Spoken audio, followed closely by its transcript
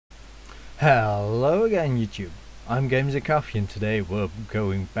Hello again, YouTube. I'm Games and Coffee, and today we're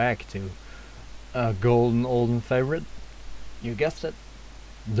going back to a golden olden favorite. You guessed it,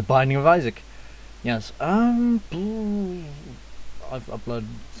 The Binding of Isaac. Yes. I've uploaded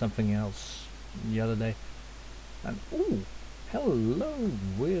something else the other day, and ooh, hello,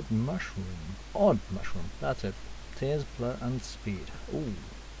 weird mushroom, odd mushroom. That's it. Tears, blood, and speed.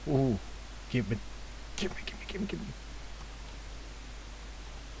 Ooh, give it, give me, give me.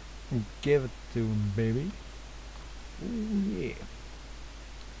 Give it to him, baby. Ooh, yeah.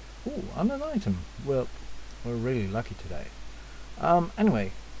 Ooh, and an item. Well, we're really lucky today.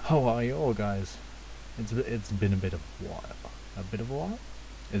 Anyway, how are you all, guys? It's been a bit of a while. A bit of a while?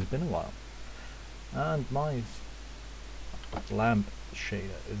 It's been a while. And my lamp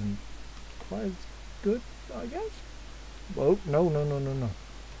shader isn't quite as good, I guess? Whoa, no.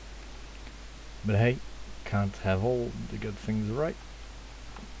 But hey, can't have all the good things right.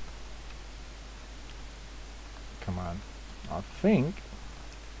 Come on. I think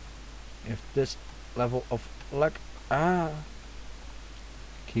if this level of luck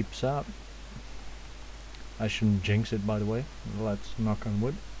keeps up, I shouldn't jinx it, by the way. Let's knock on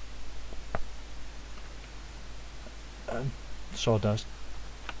wood. Sawdust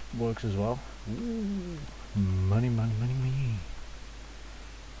works as well. Ooh, money.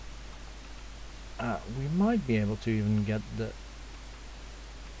 We might be able to even get the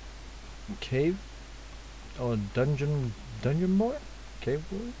cave or dungeon boy? Cave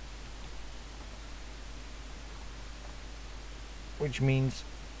boy? Which means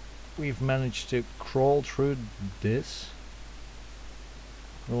we've managed to crawl through this.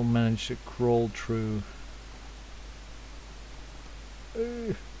 We'll manage to crawl through.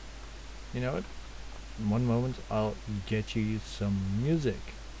 You know what? In one moment I'll get you some music.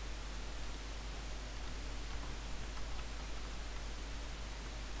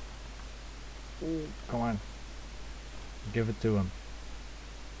 Ooh, come on. Give it to him.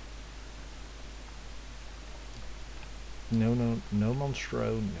 No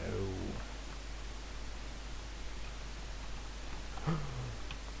Monstro, no.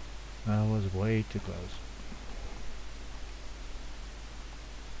 That was way too close.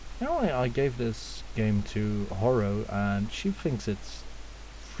 Anyway, I gave this game to Horo and she thinks it's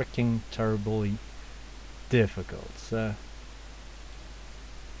freaking terribly difficult, so...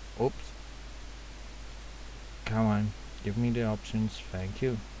 Oops. Come on, give me the options, thank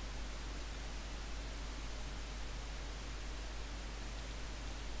you.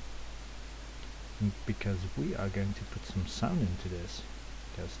 Because we are going to put some sound into this,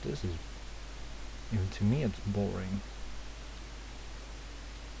 because this is, even to me, it's boring.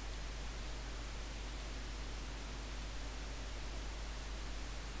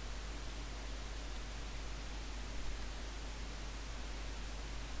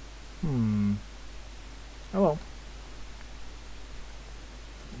 Oh well.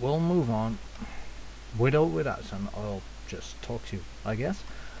 We'll move on. With or without sound, I'll just talk to you, I guess.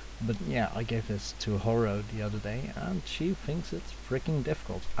 But yeah, I gave this to Horo the other day, and she thinks it's freaking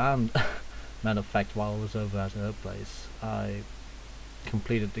difficult. And matter of fact, while I was over at her place, I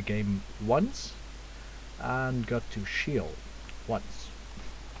completed the game once and got to Sheol once,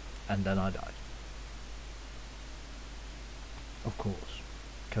 and then I died. Of course,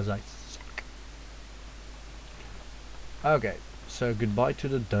 because I suck. Okay, so goodbye to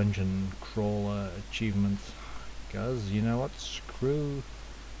the dungeon crawler achievement, because you know what? Screw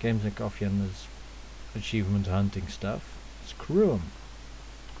Games and Coffee and this achievement hunting stuff. Screw 'em.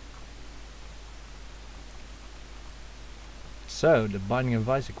 So, the Binding of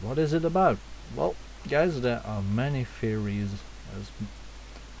Isaac, what is it about? Well, guys, there are many theories.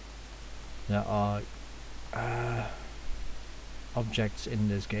 There are objects in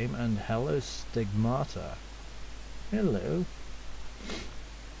this game, and hello, Stigmata. Hello.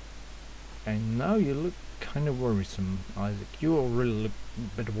 And now you look kind of worrisome, Isaac. You all really look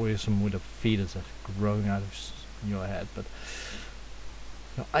a bit worrisome with a fetus that's growing out of your head, but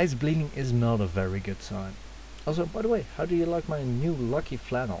your eyes bleeding is not a very good sign. Also, by the way, how do you like my new lucky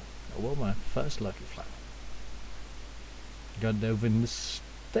flannel? Well, my first lucky flannel. Got it over in the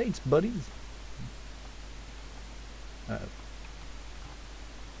States, buddies.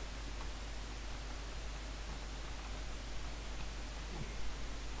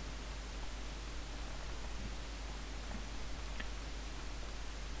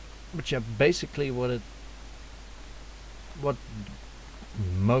 But yeah, basically what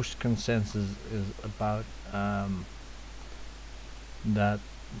most consensus is about, that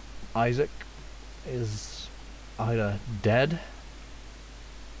Isaac is either dead,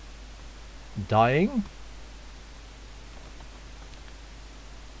 dying,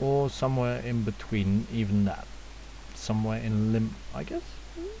 or somewhere in between even that. Somewhere in I guess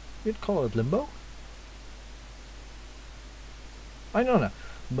you'd call it limbo. I don't know.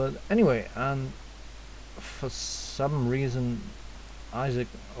 But anyway, and for some reason Isaac,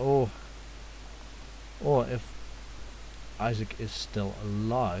 or if Isaac is still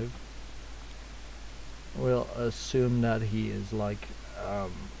alive, we'll assume that he is like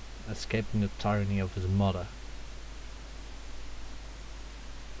escaping the tyranny of his mother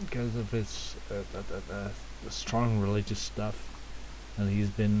because of his the strong religious stuff that he's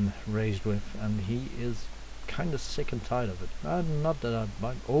been raised with, and he is kind of sick and tired of it. Not that I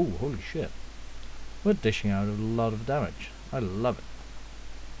oh, holy shit, we're dishing out a lot of damage. I love it.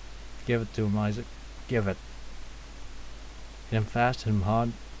 Give it to him, Isaac. Give it. Hit him fast, hit him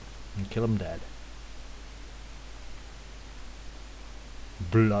hard, and kill him dead.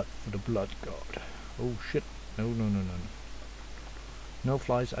 Blood for the blood god. Oh shit. No, no, no, no, no. No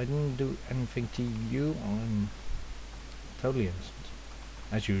flies. I didn't do anything to you. I'm totally innocent.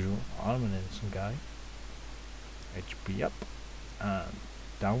 As usual, I'm an innocent guy. HP up. And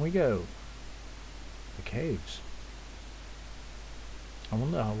down we go. The caves. I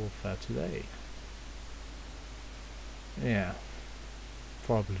wonder how we'll fare today. Yeah.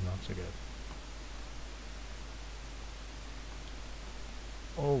 Probably not so good.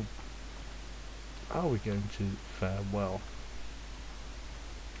 Oh. Are we going to fare well?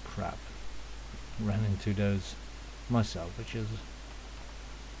 Crap. Ran into those myself, which is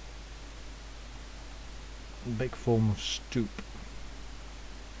a big form of stoop.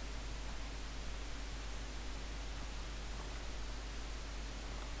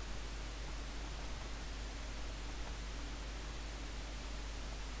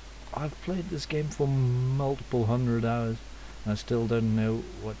 I've played this game for multiple hundred hours. I still don't know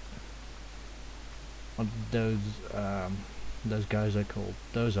what those guys are called.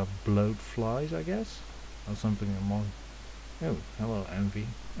 Those are bloat flies, I guess, or something among. Oh, hello, envy.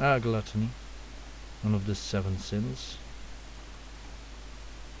 Gluttony. One of the 7 sins.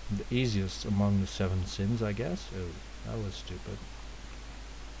 The easiest among the 7 sins, I guess. Oh, that was stupid.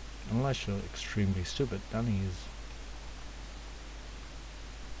 Unless you're extremely stupid, then he's.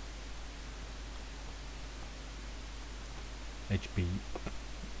 HP.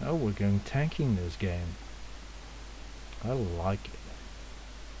 Oh, we're going tanking this game. I like it.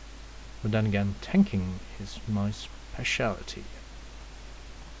 But then again, tanking is my speciality.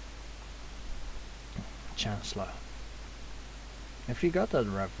 Chancellor. If you got that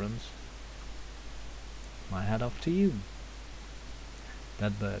reference, my hat off to you.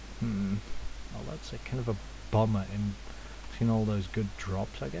 That bird. Well, that's a kind of a bummer in between all those good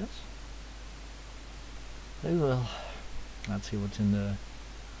drops, I guess. Oh well. Let's see what's in the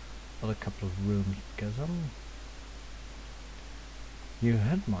other couple of rooms, because you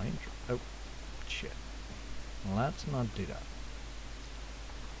had my intro. Oh, shit. Let's not do that.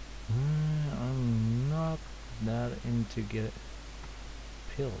 I'm not that into get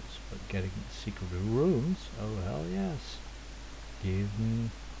pills, but getting secret rooms. Oh hell yes. Give me.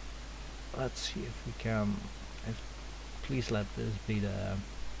 Let's see if we can. Please let this be the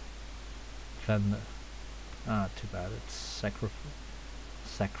vendor. Ah, too bad. It's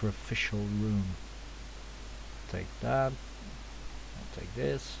sacrificial room. Take that. I'll take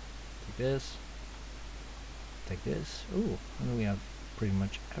this. Take this. Take this. Ooh, and we have pretty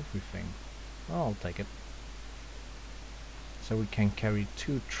much everything. Well, I'll take it. So we can carry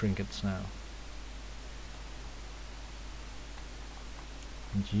 2 trinkets now.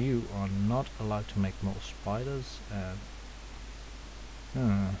 And you are not allowed to make more spiders.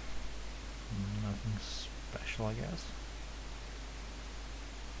 Nothing special, I guess.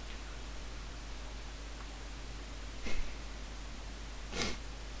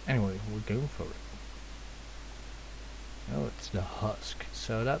 Anyway, we're going for it. Oh, it's the husk.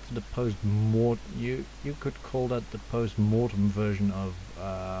 So that's the post-mortem. You could call that the post-mortem version of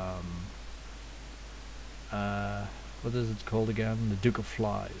what is it called again? The Duke of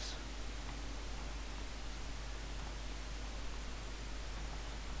Flies.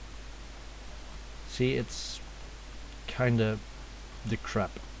 See, it's kinda the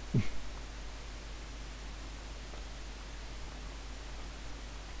crap.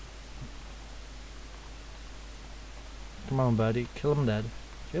 Come on, buddy, kill him dead.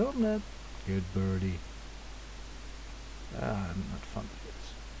 Kill him dead. Good birdie. Not fun of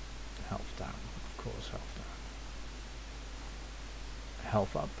this. Health down, of course, health down.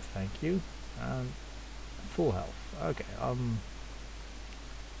 Health up, thank you. And full health. Okay, I'm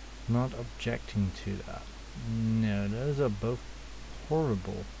not objecting to that. No, those are both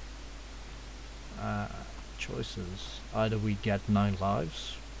horrible choices. Either we get 9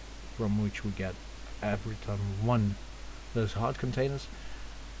 lives, from which we get every time one those heart containers,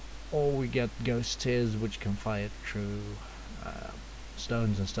 or we get ghost tears which can fire through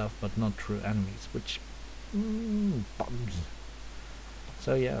stones and stuff, but not through enemies, which bums.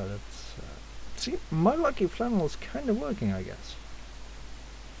 So yeah, that's see, my lucky flannel is kind of working, I guess.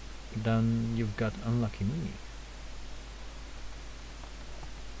 Then you've got unlucky me.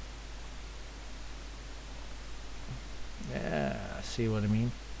 Yeah, see what I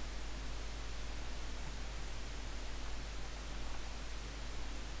mean?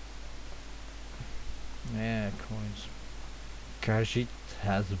 Yeah, coins. Cause it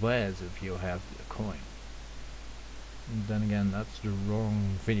has wares if you have the coin. And then again, that's the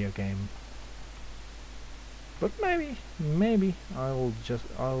wrong video game. But maybe I'll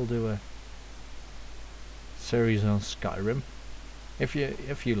do a series on Skyrim. If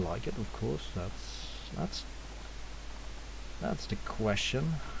you like it, of course. That's the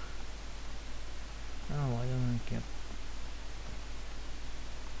question. Oh, why don't I get...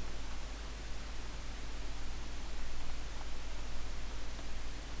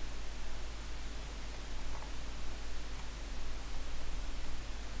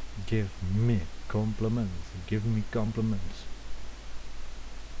 Give me compliments. Give me compliments.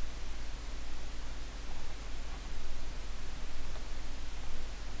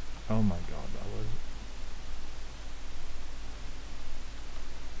 Oh my god, that was...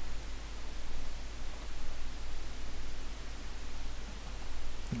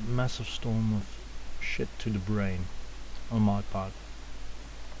 massive storm of shit to the brain on my part.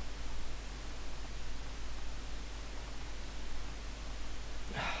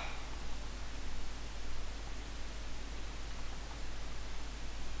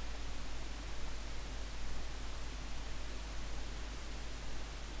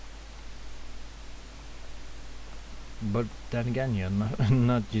 But then again, you're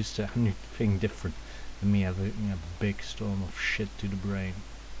not used to anything different than me having a big storm of shit to the brain.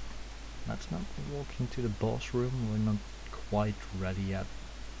 Let's not walk into the boss room, we're not quite ready yet.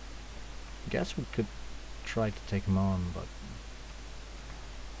 Guess we could try to take him on, but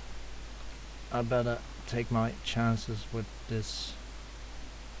I better take my chances with this.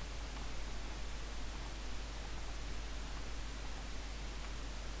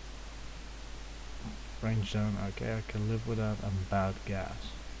 Range zone, okay, I can live with that, and bad gas.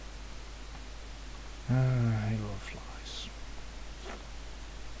 Halo of flies.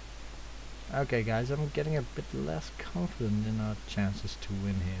 Okay guys, I'm getting a bit less confident in our chances to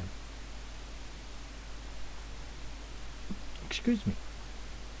win here. Excuse me.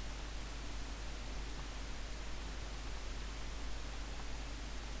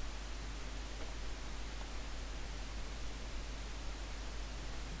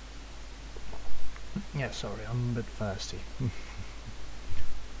 Yeah, sorry, I'm a bit thirsty.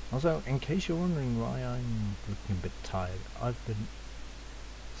 Also, in case you're wondering why I'm looking a bit tired, I've been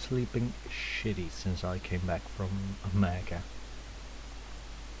sleeping shitty since I came back from America.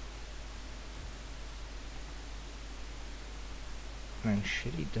 And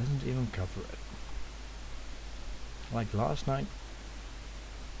shitty doesn't even cover it. Like last night,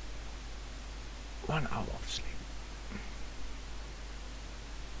 1 hour of sleep.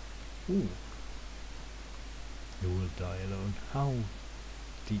 Ooh. You will die alone. How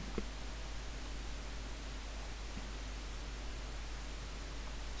deep?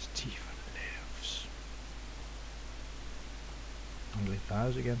 Stephen lives. I'll leave the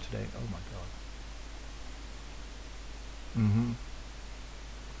house again today. Oh my god.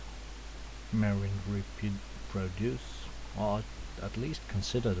 Marine reproduce. Or at least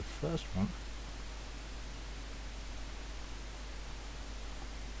consider the first one.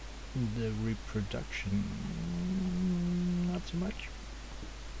 The reproduction, not so much.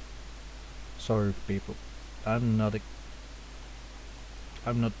 Sorry people, I'm not the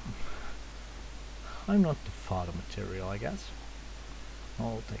father material, I guess.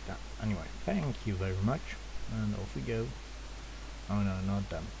 I'll take that. Anyway, thank you very much, and off we go. Oh no, not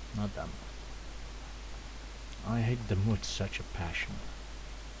them, not them. I hate them with such a passion.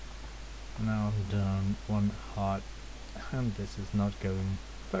 Now I'm down 1 heart, and this is not going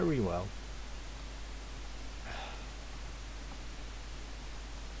very well.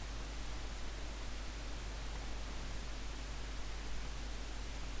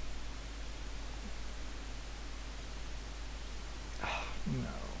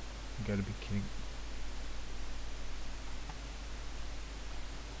 No, you gotta be kidding.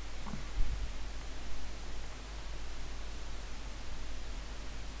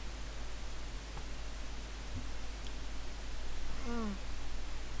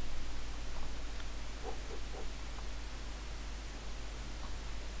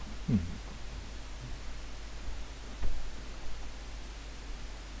 Hmm.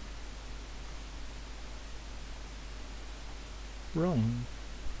 Run.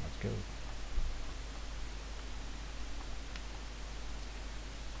 Let's go.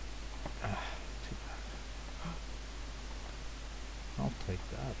 Too bad. I'll take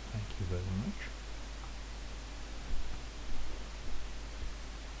that, thank you very much.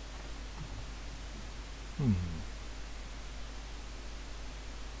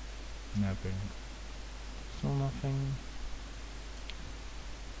 Nothing. Still nothing.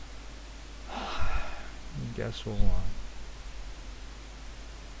 Guess we'll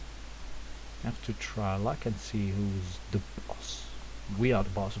have to try luck and see who's the boss. We are the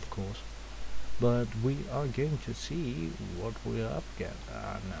boss, of course. But we are going to see what we're up against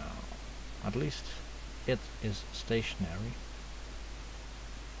now. At least it is stationary.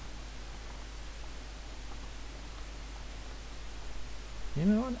 You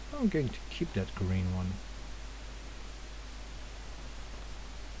know what? I'm going to keep that green one.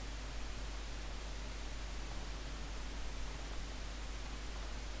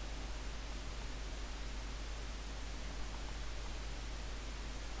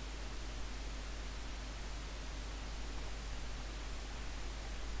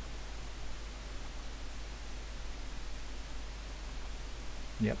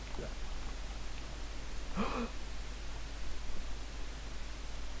 Yep.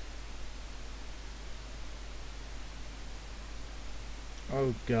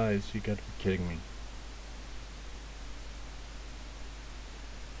 Oh guys, you gotta be kidding me.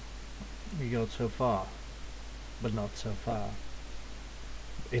 We got so far, but not so far.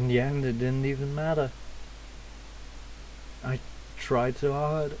 In the end, it didn't even matter. I tried so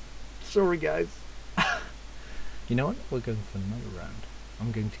hard. Sorry guys. You know what? We're going for another round.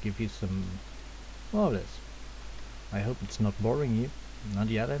 I'm going to give you some more of this. I hope it's not boring you. Not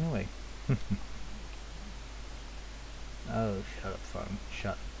yet anyway. Oh, shut up phone.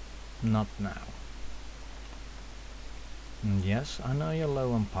 Shut up. Not now. And yes, I know you're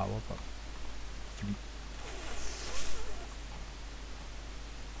low on power, but...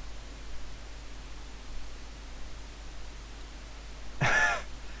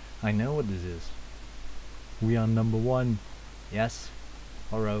 I know what this is. We are number one. Yes.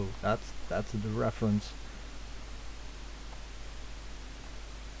 Horo. That's the reference.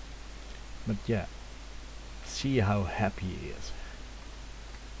 But yeah. See how happy he is.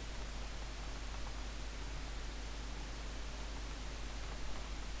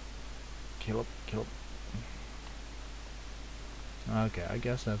 Kill him, kill him. Okay, I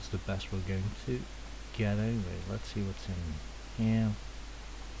guess that's the best we're going to get anyway. Let's see what's in here.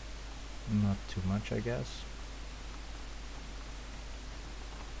 Not too much, I guess.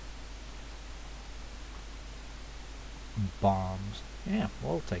 Bombs. Yeah,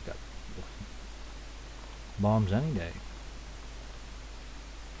 we'll take that. Bombs any day.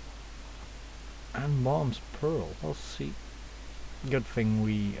 And bombs pearl. We'll see. Good thing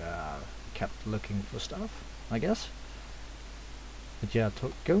we kept looking for stuff, I guess. But yeah,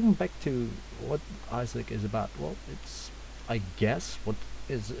 going back to what Isaac is about, well, it's, I guess, what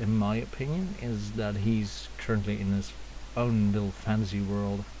is, in my opinion, is that he's currently in his own little fantasy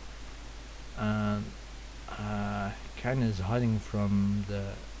world, and kind of is hiding from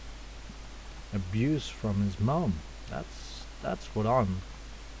the abuse from his mom. That's what I'm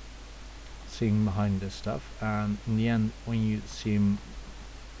seeing behind this stuff. And in the end, when you see him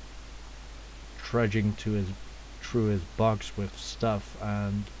trudging through his box with stuff,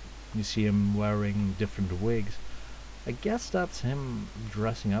 and you see him wearing different wigs, I guess that's him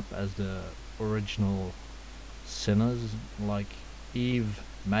dressing up as the original sinners, like Eve,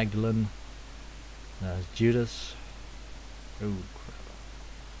 Magdalene, Judas, oh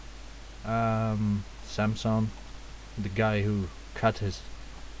crap, Samson, the guy who got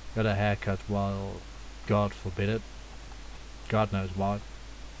a haircut while God forbid it. God knows why,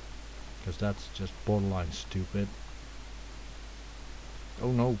 because that's just borderline stupid.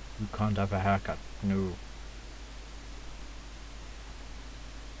 Oh no, you can't have a haircut. No.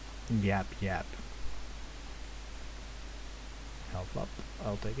 Yap yap. Health up,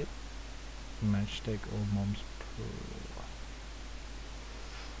 I'll take it. Matchstick or Mom's Pearl.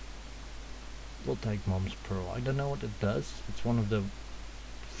 We'll take Mom's Pearl. I don't know what it does. It's one of the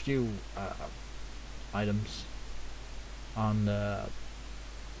few items on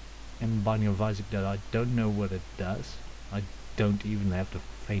in Binding of Isaac that I don't know what it does. I don't even have the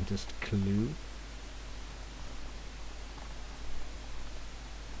faintest clue.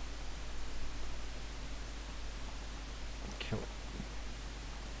 Kill it.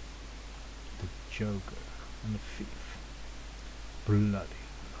 The Joker and the Thief. Bloody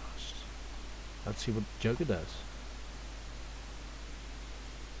Let's see what Joker does.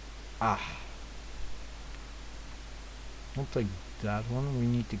 Ah. I'll take that one. We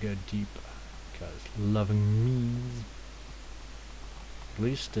need to go deeper. Because loving means... At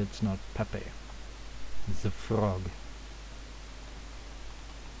least it's not Pepe. It's the frog.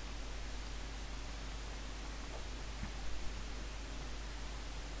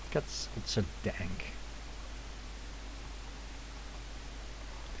 It's so dank.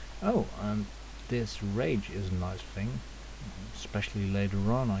 Oh, and this rage is a nice thing. Especially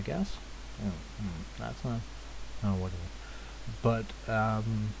later on, I guess. Oh, that's not... Oh, whatever. But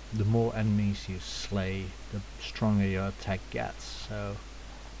the more enemies you slay, the stronger your attack gets. So,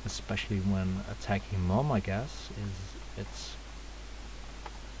 especially when attacking Mom, I guess, it's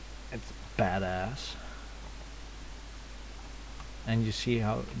badass. And you see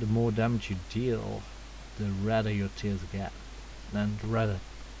how the more damage you deal, the redder your tears get, and the redder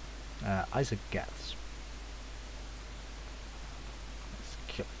Isaac gets. Let's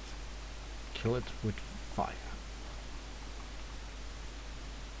kill it. Kill it with fire.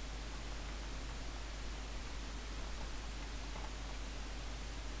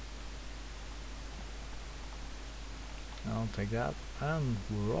 I'll take that, and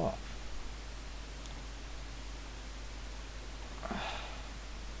we're off.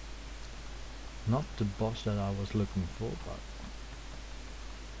 Not the boss that I was looking for, but...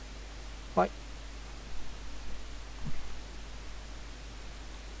 Bye!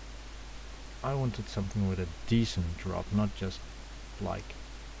 I wanted something with a decent drop, not just like...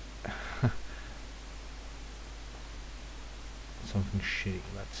 something shitty.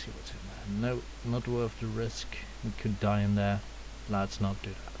 Let's see what's in there. No, not worth the risk. We could die in there. Let's not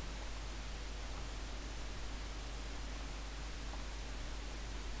do that.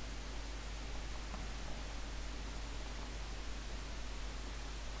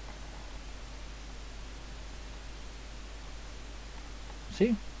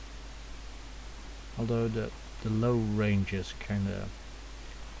 See? Although the low range is kind of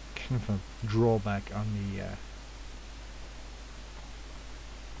a drawback on the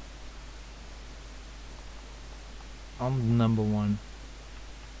number one.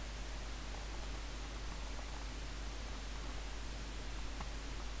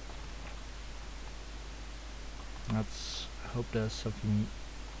 Let's hope there's something.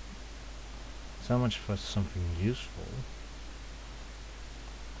 So much for something useful.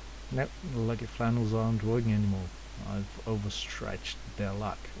 Nope, the lucky flannels aren't working anymore. I've overstretched their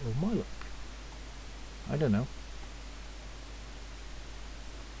luck. Or my luck. I don't know.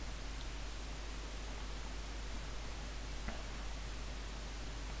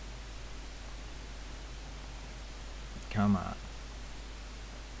 Come on.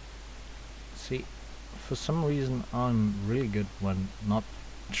 See, for some reason I'm really good when not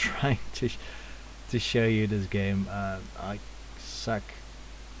trying to show you this game. I suck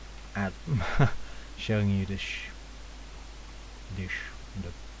at showing you the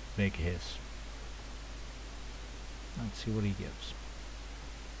big hiss. Let's see what he gives.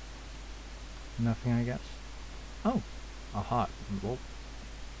 Nothing, I guess. Oh, a heart. Well,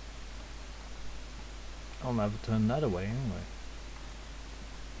 I'll never turn that away anyway.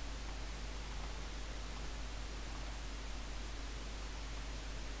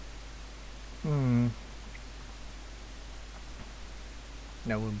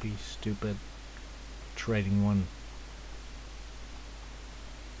 That would be stupid. Trading one.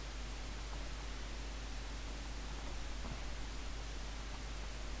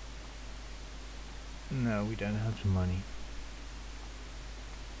 No, we don't have the money.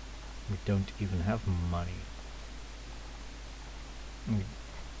 We don't even have money.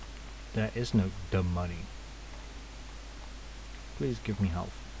 There is no dumb money. Please give me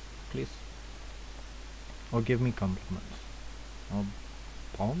health. Please. Or give me compliments. Or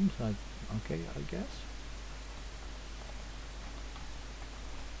bombs? Okay, I guess.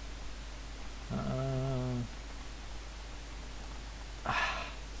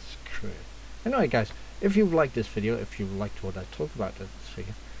 Screw it. Anyway guys, if you've liked this video, if you liked what I talked about in this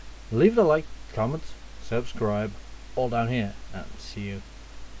video, leave a like, comment, subscribe, all down here, and see you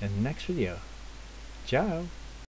in the next video. Ciao!